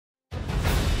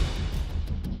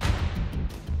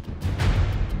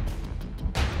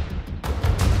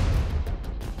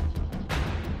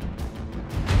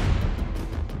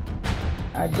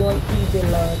are doing evil,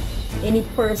 Lord. Any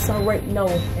person right now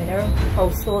in their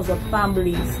households or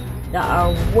families that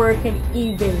are working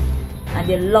evil and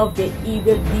they love their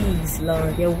evil deeds,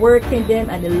 Lord. They're working them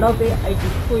and they love it. I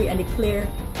decree and declare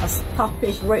a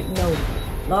stoppage right now.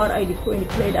 Lord, I decree and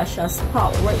declare that shall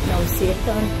stop right now.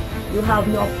 Satan, you have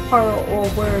no power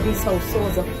over these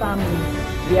households of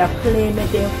family. We are claiming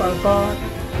them for God.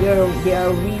 We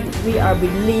are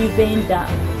believing that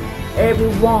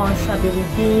everyone shall be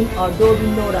redeemed. Although we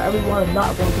know that everyone is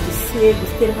not going to be saved, we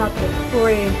still have to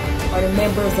pray for the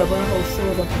members of our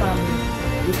household of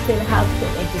family. We still have to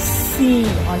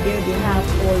intercede on their behalf,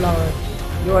 oh Lord.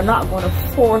 You are not going to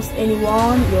force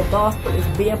anyone. Your gospel is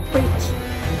being preached.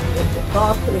 The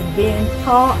gospel is being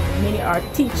taught. Many are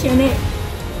teaching it.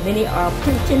 Many are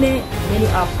preaching it. Many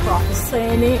are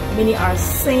prophesying it. Many are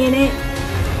saying it.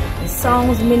 In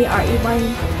songs, many are even,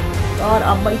 God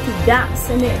Almighty,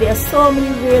 dancing it. There are so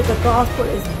many ways the gospel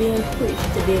is being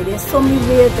preached today. There's so many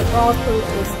ways the gospel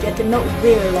is getting out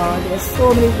there, Lord. There's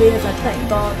so many ways. I thank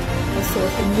God for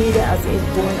social media as it's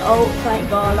going out. Thank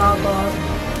God, Lord God,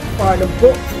 for the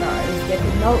books, Lord. It's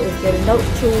getting out. It's getting out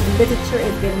through literature.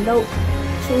 It's getting out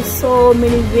through so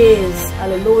many ways.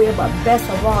 Hallelujah. But best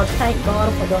of all, thank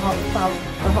God for the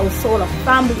household of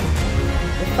family.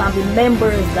 The family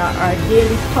members that are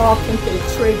daily talking to the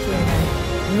children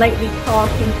and nightly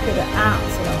talking to the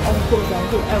aunts and the uncles and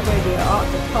whoever they ought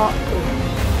to talk to.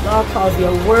 Lord, cause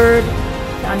your word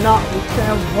cannot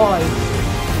return void.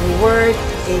 The word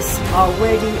is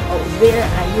already out there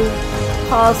and you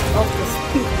cause us to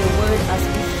speak the word as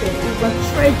we should. Even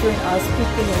children are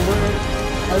speaking the word.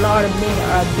 A lot of men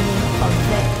are being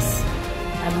convinced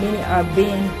and many are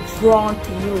being drawn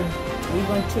to you,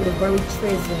 even to the very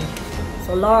treason.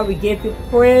 So Lord, we give you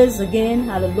praise again.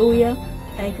 Hallelujah.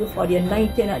 Thank you for the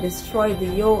anointing that destroys the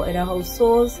yoke in our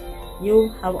households. You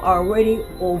have already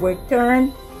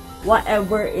overturned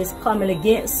whatever is coming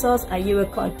against us, and you will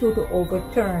continue to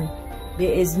overturn.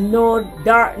 There is no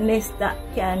darkness that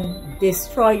can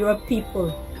destroy your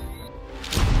people.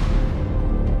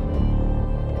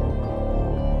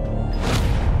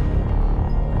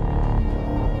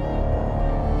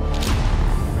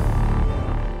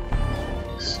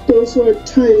 Those who are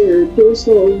tired, those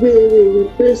who are weary, we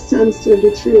pray Psalms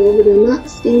 23 over them,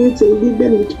 asking you to lead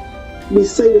them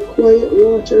beside the quiet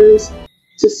waters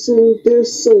to soothe their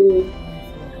soul.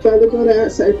 Father God, I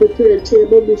ask that I prepare a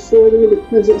table before them in the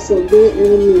presence of their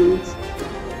enemies.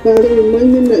 Father,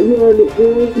 remind them that you are the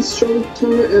only strong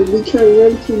tower and we can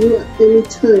run to you at any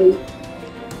time.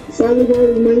 Father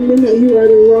God, remind them that you are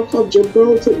the rock of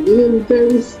Gibraltar, being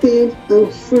very safe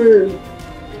and firm.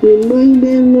 Remind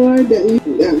them, Lord, that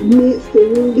makes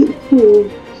the wounded whole.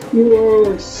 You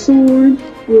are our sword,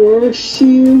 you are our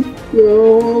shield, you are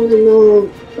all in all.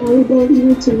 Father God,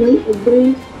 even tonight, I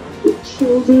bring the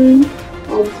children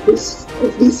of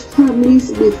these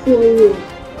families before you.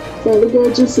 Father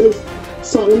God, just as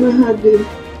Solomon had the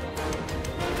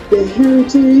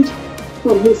heritage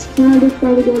from his father,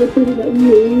 Father God, I pray that we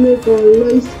will live our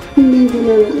lives pleasing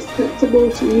and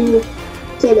acceptable to you,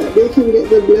 so that they can get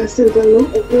the blessings and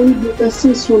not only the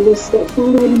blessings from us, but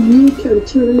Father, you can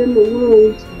turn them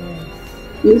around.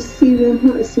 You see their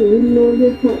hearts and you know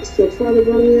their hearts. So Father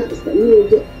God, we ask that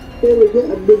they will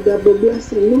get a big double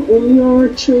blessing. Not only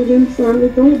our children, Father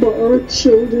God, but our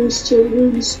children's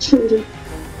children.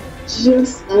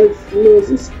 Just as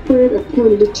Moses prayed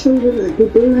upon the children and he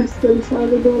blessed them,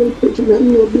 Father God, we pray that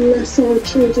you will bless our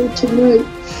children tonight.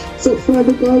 So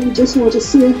Father God, we just want to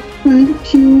say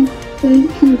thank you.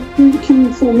 Thank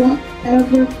you for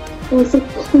whatever was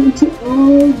accounted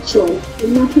all joy. No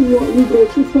matter what we go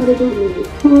through, Father God, may be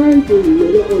hard, we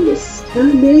may not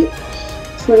understand it.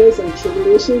 Trials and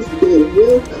tribulations, they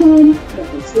will come. But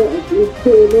as long as we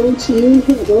hold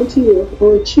on to you,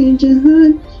 our changing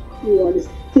hand, you are the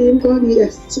same God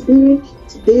yesterday,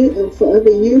 today, and forever.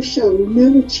 You shall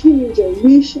never change, and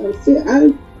we shall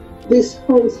say, this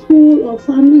household or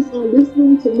families on this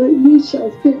room tonight, we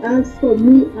shall say, as for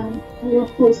me and our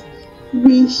house,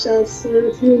 we shall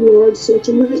serve you, Lord. So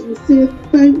tonight we say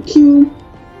thank you.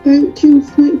 We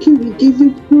give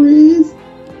you praise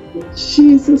in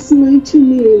Jesus' mighty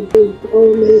name.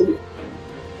 Amen.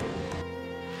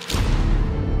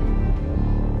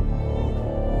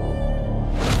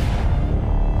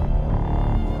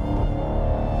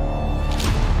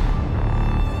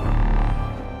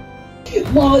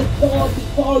 My God,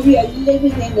 before we are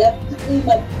living in a time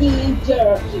of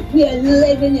danger, we are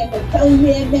living in a time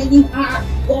where many hearts,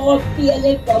 God,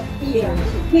 feeling for fear.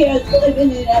 We are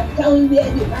living in a time where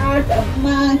the heart of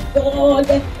man, God,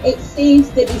 it seems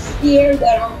to be scared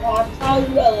that our hearts are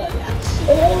run.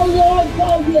 Oh Lord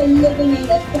God, we are living in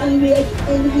a time where the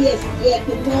enemy is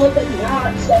taking over the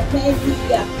hearts of many.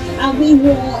 And we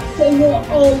want to know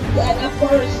how that a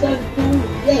person do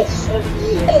this.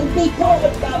 It's because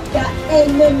of the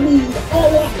enemy,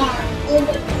 our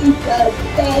enemies are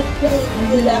bad things.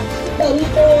 So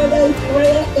Lord, I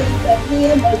pray in the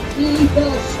name of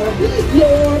Jesus,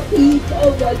 your people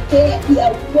will take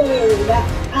your word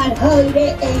and hold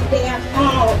it in their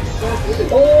hearts.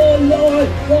 Oh Lord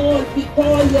God,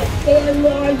 because you say,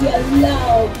 Lord, you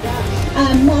love.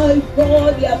 And my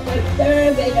God, you're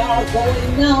preserving our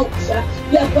going out.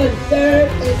 You're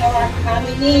preserving our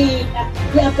coming in.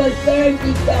 You're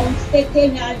preserving down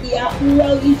sitting and the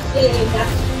uprising.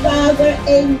 Father,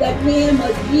 in the name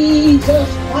of Jesus,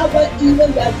 cover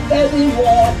even the very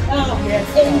water.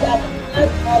 In the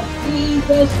blood of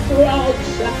Jesus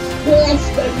Christ, bless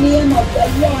the name of the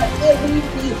Lord. Every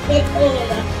vehicle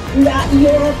that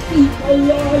your people,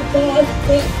 Lord God,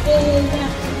 sit in,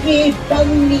 we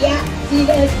bound the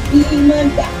accident demon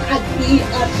that had been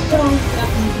a son.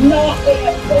 Not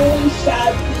their bone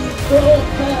shall be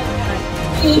broken.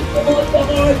 People,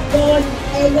 Lord God,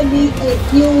 the enemy is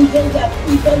using the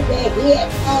people they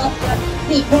hate us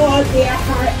because they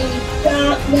are in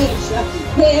darkness.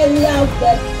 They love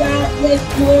the darkness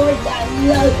more than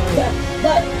light.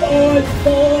 But Lord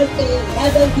God in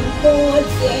heaven, before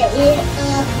they hate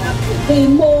us, the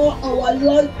more our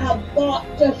light have got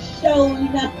to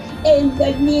shine. In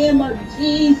the name of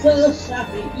Jesus,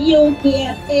 you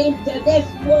get into this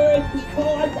world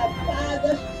because the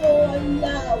Father so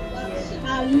loved.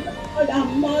 And Lord,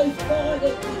 and my God,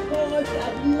 it's because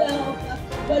of love.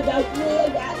 For the way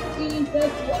that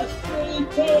Jesus was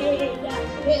treated,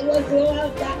 it was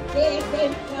love that gave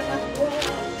him for the